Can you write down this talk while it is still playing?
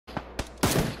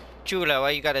Chula, why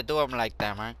you gotta do him like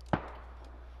that, man?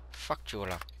 Fuck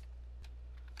Chula.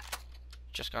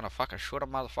 Just gonna fucking shoot a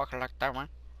motherfucker like that, man.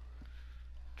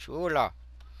 Chula.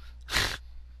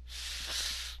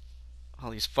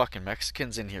 All these fucking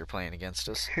Mexicans in here playing against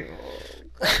us.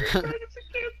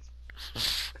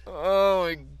 Oh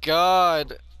my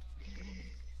god.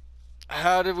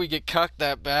 How did we get cucked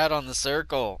that bad on the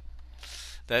circle?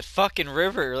 That fucking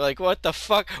river, like what the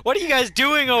fuck? What are you guys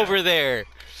doing over there?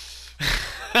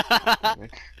 Oh.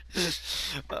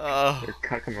 They're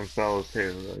cucking themselves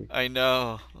too. Like. I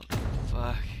know.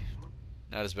 Fuck.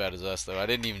 Not as bad as us though. I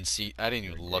didn't even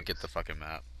look at the fucking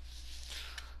map.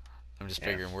 I'm just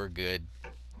figuring we're good.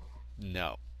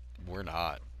 No, we're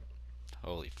not.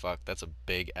 Holy fuck, that's a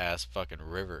big ass fucking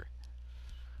river.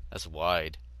 That's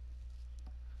wide.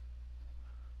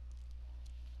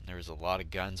 There's a lot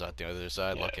of guns out the other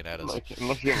side looking at us. Like,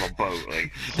 unless you have a boat,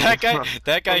 like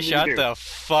that guy shot the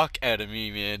fuck out of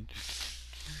me, man.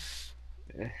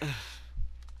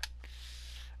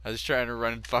 I was trying to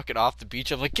run fucking off the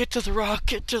beach. I'm like, get to the rock,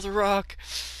 get to the rock.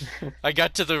 I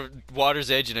got to the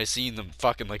water's edge and I seen them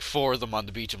fucking like 4 of them on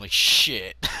the beach. I'm like,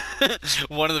 shit.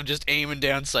 One of them just aiming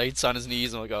down sights on his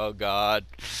knees. I'm like, oh god.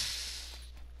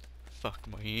 Fuck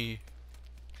me.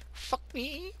 Fuck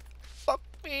me. Fuck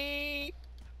me.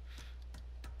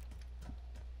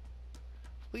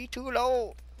 We too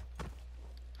low.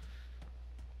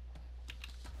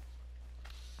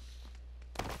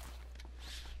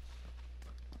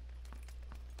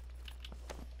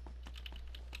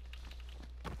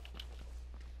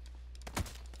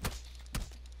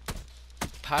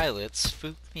 Pilots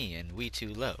spook me and we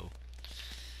too low.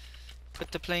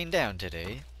 Put the plane down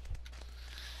today.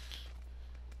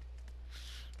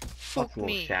 Fuck little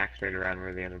me. shacks right around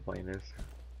where the other plane is.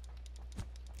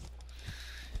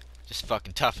 Just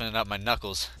fucking toughening up my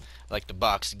knuckles like the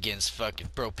box against fucking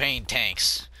propane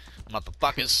tanks.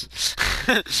 Motherfuckers.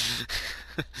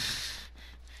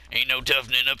 Ain't no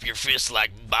toughening up your fists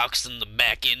like boxing the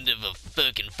back end of a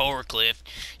fucking forklift.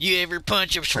 You ever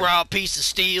punch a raw piece of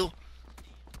steel?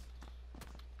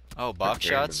 Oh, box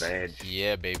shots?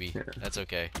 Yeah, baby. That's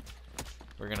okay.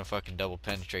 We're gonna fucking double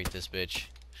penetrate this bitch.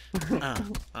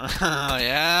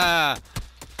 Yeah!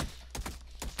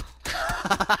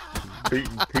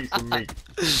 Beaten piece of meat.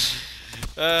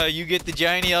 You get the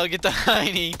Giny, I'll get the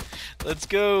Hiney. Let's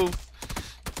go.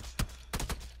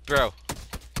 Bro,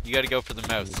 you gotta go for the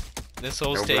mouth. This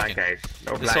hole's taken. Black eyes.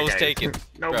 No this black hole's eyes. taken.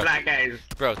 No Bro. black eyes.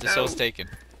 Bro, this hole's taken.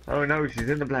 Oh no, she's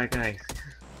in the black eyes.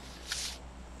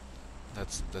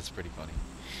 That's pretty funny.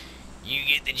 You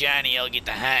get the Johnny, I'll get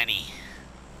the Honey.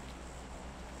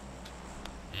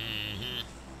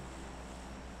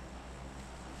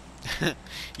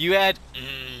 You add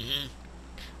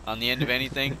on the end of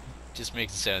anything, just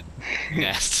makes it sound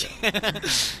nasty.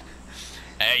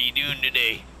 How you doing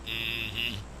today?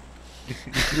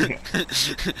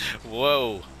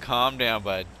 Whoa, calm down,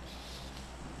 bud.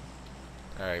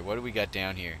 Alright, what do we got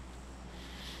down here?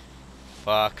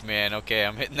 Fuck, man. Okay,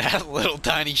 I'm hitting that little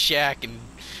tiny shack and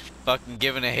fucking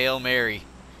giving a Hail Mary.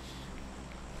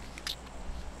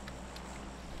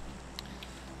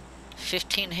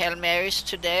 15 Hail Marys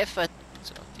today for... It's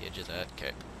off the edge of that.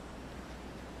 Okay.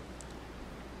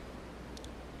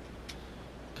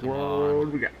 Come on. What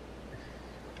do we got?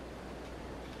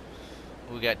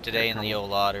 What we got today in the old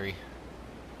lottery?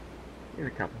 In a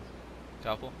couple.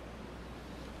 Couple?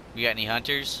 We got any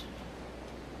hunters?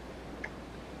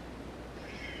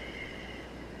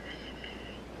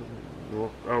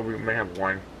 Oh, we may have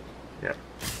one. Yep.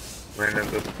 We're in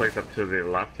this place up to the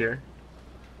left here.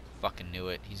 Fucking knew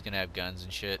it. He's gonna have guns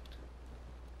and shit.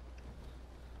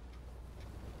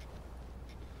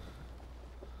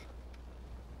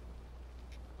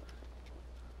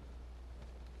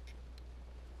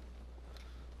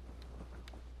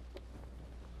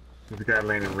 There's a guy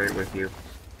landing right with you.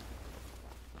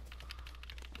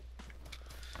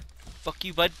 Fuck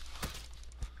you, bud.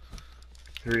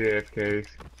 3 AFKs.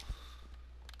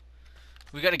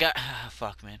 We got a guy.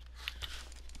 Fuck, man.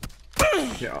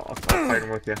 Yeah, I'll fight him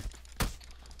with you.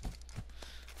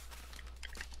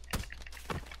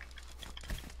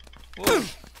 Whoa.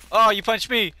 Oh, you punched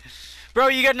me. Bro,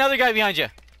 you got another guy behind you.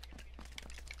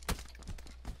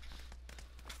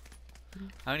 I'm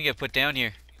gonna get put down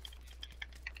here.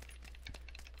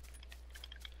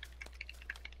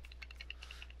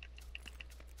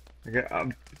 Okay,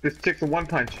 this chick's a one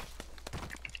punch.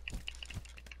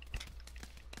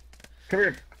 Come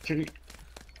here, chickie.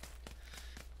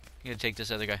 You gotta take this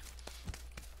other guy.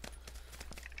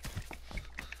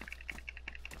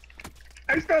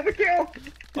 I stole the kill!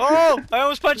 Oh! I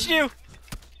almost punched you!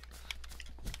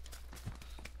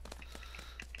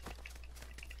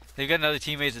 They've got another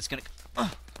teammate that's gonna.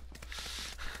 Ah!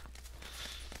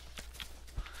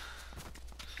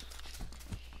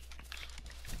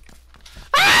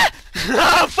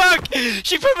 Oh fuck!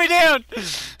 She put me down.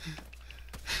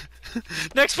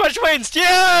 Next punch wins.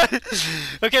 Yeah.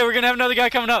 Okay, we're gonna have another guy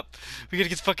coming up. We gotta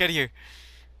get the fuck out of here.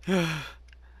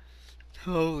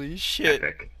 Holy shit.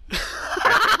 Epic.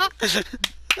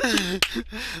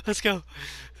 Let's go.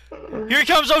 Here he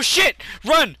comes. Oh shit!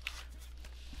 Run!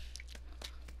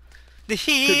 The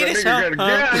heat is on.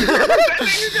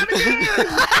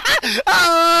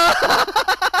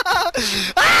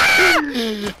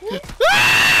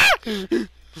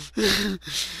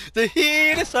 The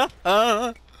heat is on.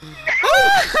 No!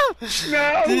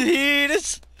 The heat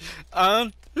is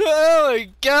on. Oh my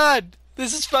god!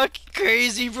 This is fucking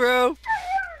crazy, bro.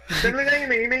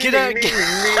 Get out!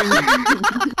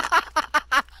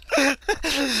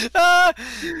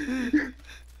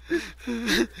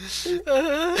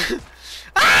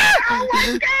 Oh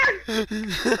my god!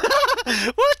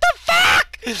 What the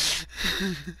fuck?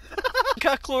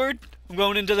 Cocklord, I'm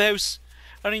going into the house.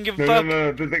 I don't even give a fuck.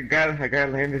 No, there's a guy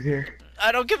landed here.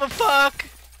 I don't give a fuck.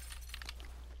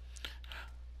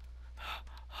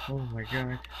 Oh my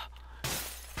god.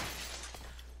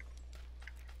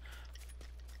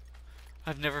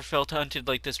 I've never felt hunted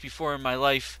like this before in my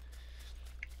life.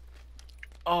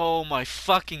 Oh my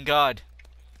fucking god.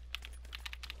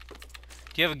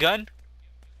 Do you have a gun?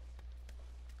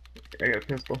 I got a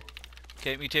pistol.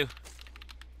 Okay, me too.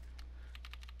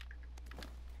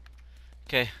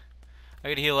 Okay, I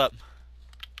gotta heal up.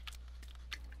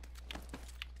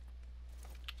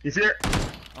 He's here!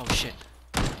 Oh shit.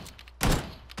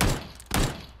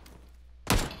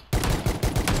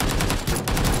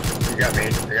 He got me.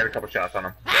 I got a couple shots on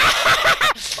him.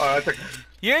 Oh, that's a...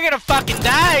 You're gonna fucking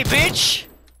die, bitch!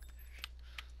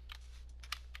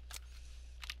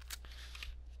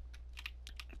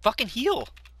 Fucking heal.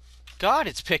 God,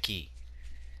 it's picky.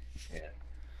 Yeah.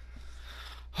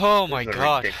 Oh my This is a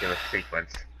god. ridiculous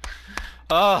sequence.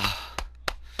 Oh,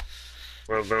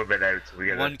 We're a little bit out, so we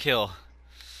gotta... one kill.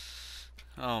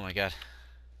 Oh my god.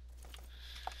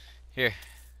 Here,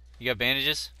 you got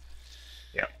bandages?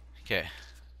 Yep. Okay.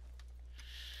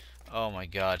 Oh my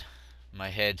god, my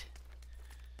head.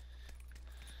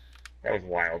 That was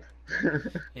wild.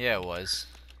 Yeah, it was.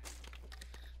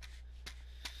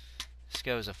 This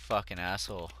guy was a fucking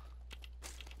asshole.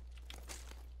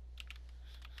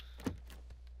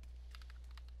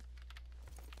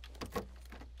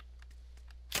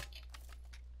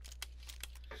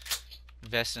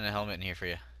 Vest and a helmet in here for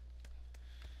you.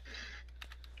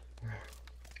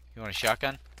 You want a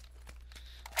shotgun?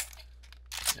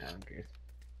 Yeah, I'm good.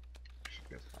 Should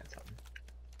go find something.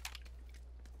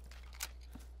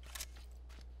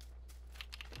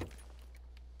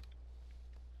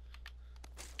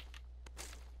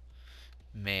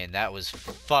 Man, that was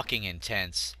fucking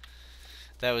intense.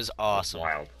 That was awesome.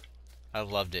 Wild. I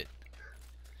loved it.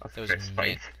 That's That a was fist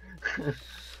fight.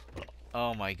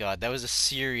 Oh my god, that was a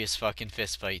serious fucking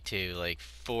fist fight too. Like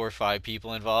 4 or 5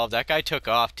 people involved. That guy took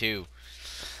off too.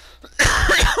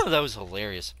 That was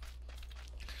hilarious.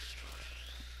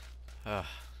 Do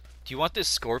you want this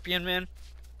scorpion, man?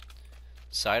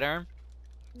 Sidearm?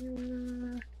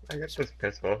 I got this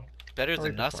pistol. Better I than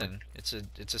like this nothing. It's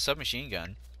a submachine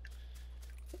gun.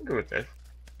 I'm good with this.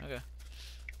 Okay.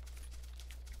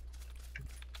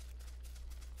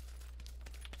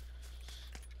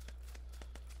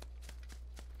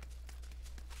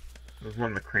 It was one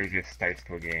of the craziest starts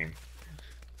to a game.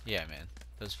 Yeah, man.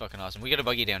 That was fucking awesome. We got a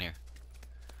buggy down here.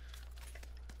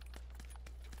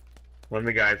 One of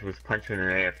the guys was punching an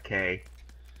AFK.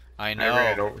 I I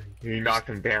ran know. over, he knocked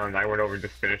him down, and I went over and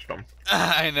just finished him.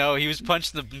 I know. He was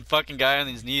punching the fucking guy on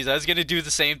his knees. I was gonna do the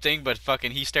same thing, but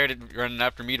fucking he started running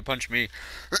after me to punch me.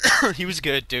 He was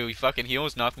good too. He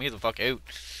almost knocked me the fuck out.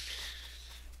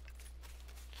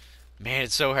 Man,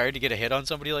 it's so hard to get a hit on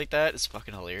somebody like that. It's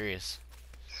fucking hilarious.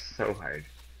 So hard.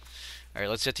 Alright,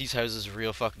 let's hit these houses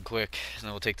real fucking quick, and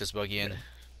then we'll take this buggy in.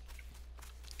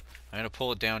 I'm gonna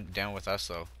pull it down with us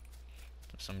though.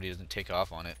 If somebody doesn't take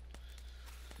off on it.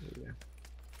 Yeah.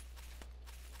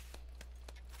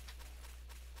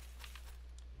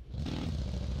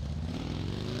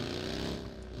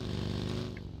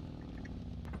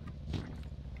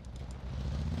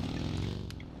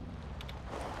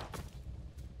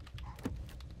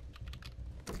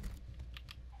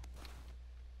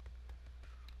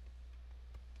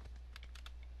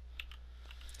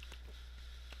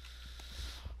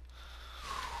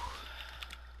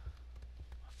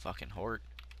 Fucking hort.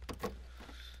 Oh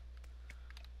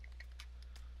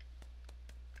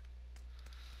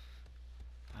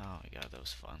my god, that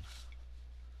was fun.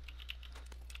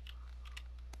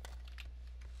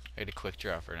 I had a quick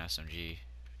draw for an SMG.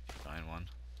 Find one.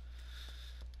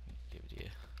 Give it to you.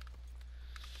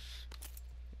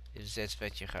 Is that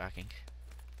what you're hacking?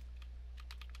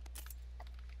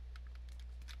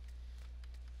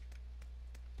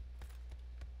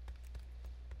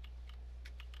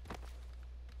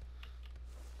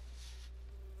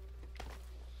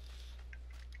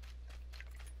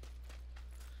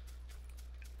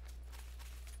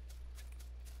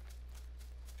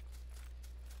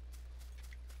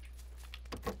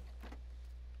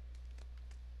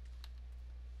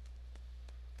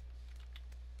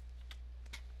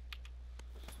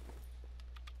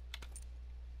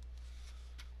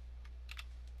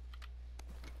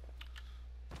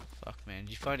 Fuck, man.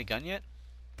 Did you find a gun yet?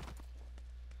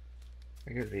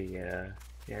 I got the, yeah,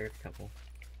 I got a couple.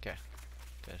 Okay,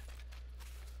 good.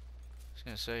 I was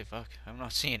gonna say, fuck, I'm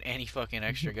not seeing any fucking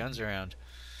extra guns around.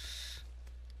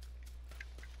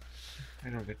 I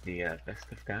don't get the, best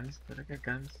of guns, but I got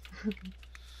guns.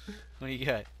 What do you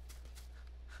got?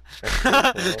 Best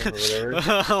of, or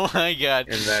whatever. Oh my god.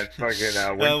 And that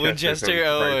fucking, Winchester?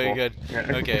 Oh my rifle. god.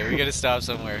 Yeah. Okay, we gotta stop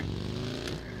somewhere.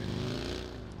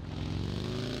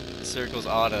 The circle's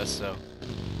on us, so.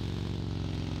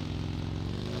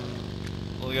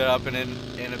 We'll get up and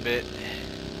in a bit.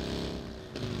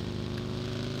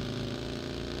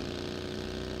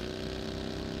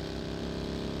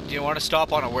 Do you want to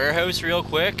stop on a warehouse real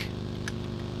quick?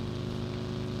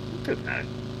 Good man.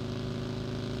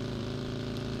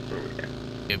 Where we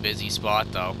at? A busy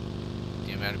spot though.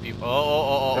 The amount of people.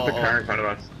 Oh. There's a car in front of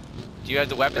us. Do you have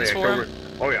the weapons yeah, for him?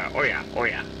 Oh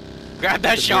yeah. Grab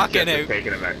that shotgun out.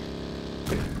 Taking him out.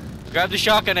 Grab the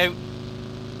shotgun out.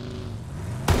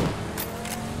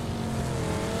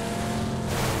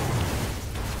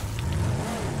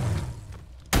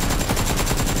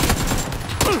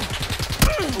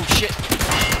 Oh shit.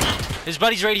 His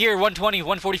buddy's right here, 120,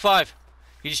 145.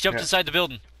 He just jumped inside the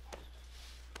building.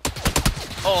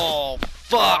 Oh,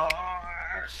 fuck.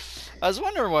 I was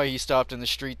wondering why he stopped in the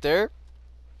street there.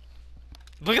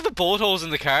 Look at the bullet holes in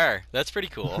the car. That's pretty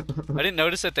cool. I didn't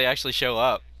notice that they actually show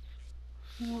up.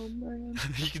 Oh man.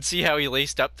 You can see how he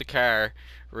laced up the car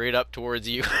right up towards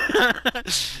you.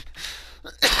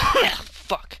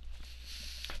 Fuck.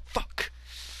 Fuck.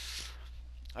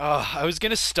 I was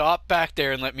gonna stop back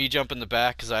there and let me jump in the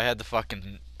back because I had the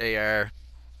fucking AR.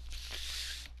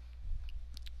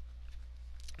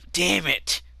 Damn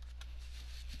it.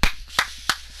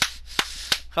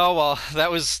 Oh well,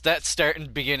 that start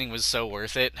and beginning was so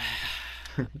worth it.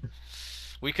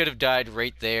 We could have died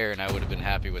right there and I would have been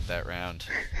happy with that round.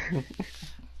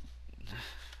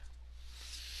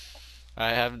 I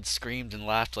haven't screamed and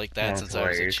laughed like that since I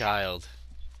was a child.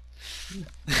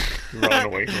 Running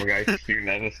away from a guy shooting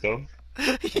at us though.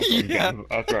 Yeah.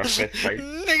 After our fist fight.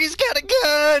 Nigga's got a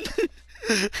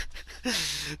gun!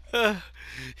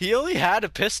 He only had a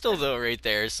pistol though right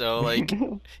there, so like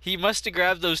he must have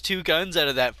grabbed those two guns out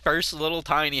of that first little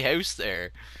tiny house there.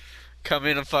 Come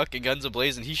in and fucking guns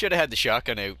ablazing. He should have had the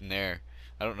shotgun out in there.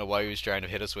 I don't know why he was trying to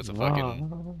hit us with a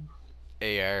fucking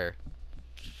AR.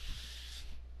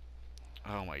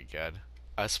 Oh my god.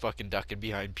 Us fucking ducking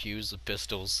behind pews with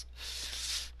pistols.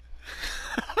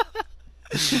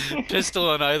 Pistol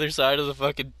on either side of the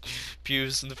fucking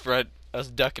pews in the front. Us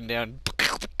ducking down.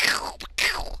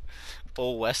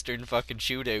 Old western fucking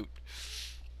shootout.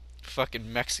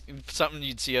 Fucking Mexican. Something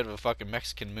you'd see out of a fucking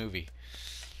Mexican movie.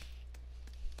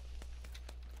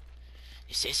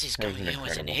 This is going in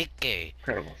with an AK.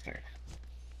 Incredible thing.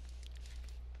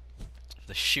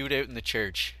 The shootout in the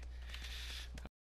church.